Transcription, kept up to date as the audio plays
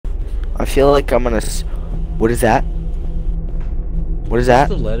I feel like I'm gonna. What is that? What is that?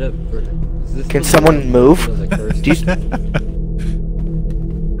 Can someone move? Do you...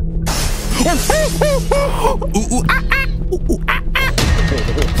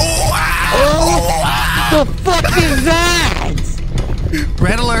 The fuck is that?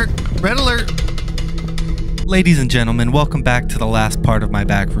 Red alert! Red alert! Ladies and gentlemen, welcome back to the last part of my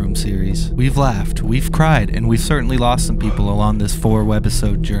Backroom series. We've laughed, we've cried, and we've certainly lost some people along this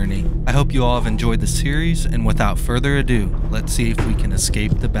 4-webisode journey. I hope you all have enjoyed the series, and without further ado, let's see if we can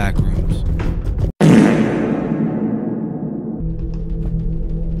escape the Backrooms.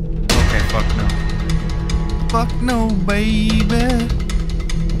 Okay, fuck no. Fuck no, baby.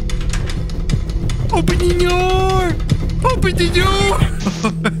 Open the door! Open the door!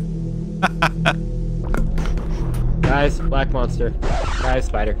 Guys, black monster. Guys,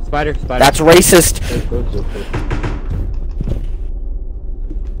 spider. Spider. That's racist!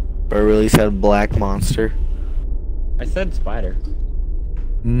 Bro really said black monster. I said spider.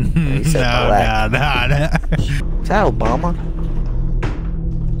 He said black. No. Is that Obama?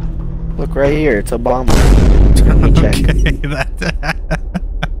 Look right here, it's Obama.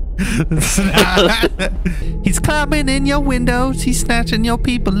 He's climbing in your windows, he's snatching your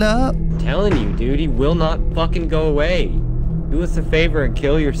people up. I'm telling you, dude, he will not fucking go away. Do us a favor and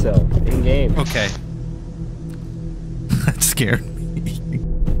kill yourself in game. Okay. That scared me.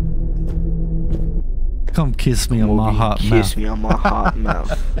 Come kiss me on my hot mouth. Kiss me on my hot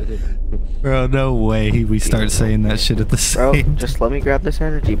mouth. Bro, no way we start saying that shit at the same time. Bro, just let me grab this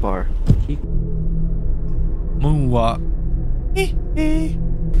energy bar. Moonwalk.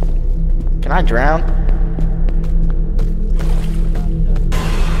 Can I drown?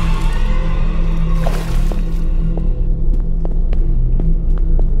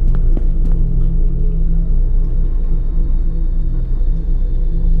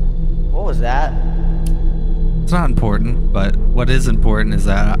 What was that? It's not important, but what is important is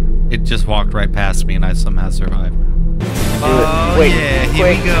that it just walked right past me and I somehow survived. Oh, Wait, yeah, here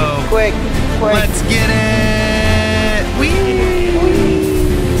we go. Quick. Let's get it! Whee!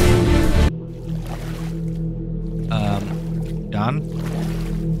 John?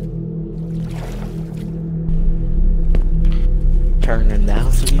 Turning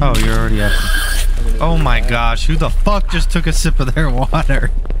down. Oh, you're already up. Oh my gosh, who the fuck just took a sip of their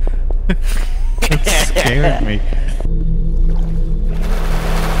water? That scared me.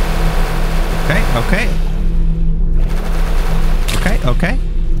 Okay.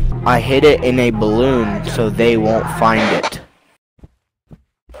 I hid it in a balloon so they won't find it.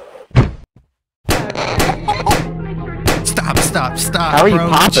 Stop, How are you bro,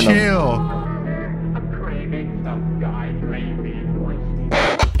 popping chill.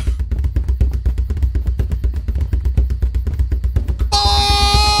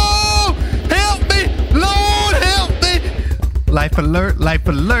 Oh! Help me! Lord, help me! Life alert, life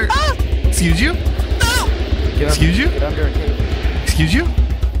alert. Ah! Excuse you? No! Excuse you? Get under a table. Excuse you?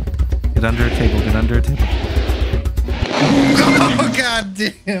 Get under a table, get under a table. Oh, god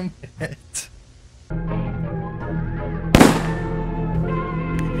damn it.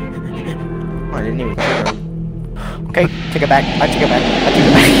 I didn't even trigger him. Okay, take it back. I take it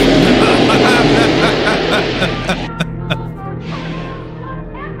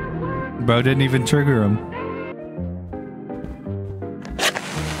back. Bro didn't even trigger him.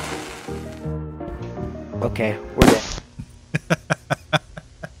 Okay, we're dead.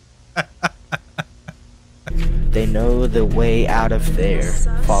 They know the way out of there.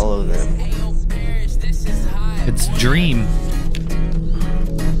 Follow them. It's Dream.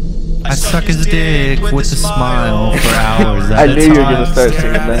 I suck his dick with a smile for hours at I a knew you were time. gonna start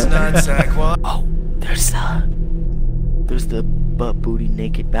singing that. Oh, there's the butt booty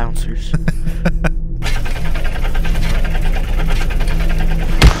naked bouncers.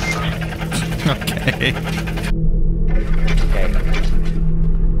 Okay.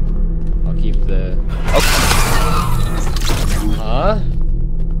 I'll keep the... Huh?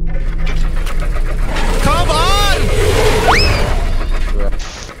 Come on!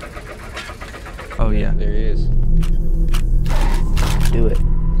 Oh yeah. There he is. Do it.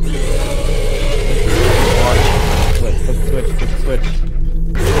 Switch.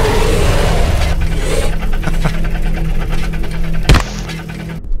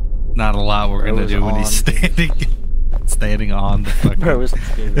 Not a lot we're gonna do when he's standing on the fucking... Bro was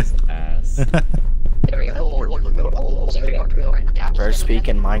His ass. Bro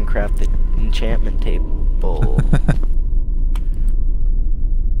speaking Minecraft the enchantment table.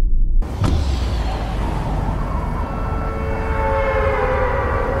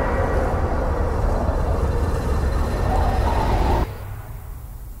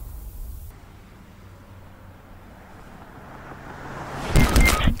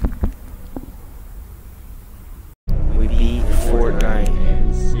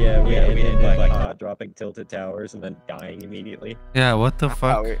 Yeah, we ended by dropping tilted towers and then dying immediately. Yeah, what the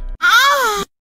fuck?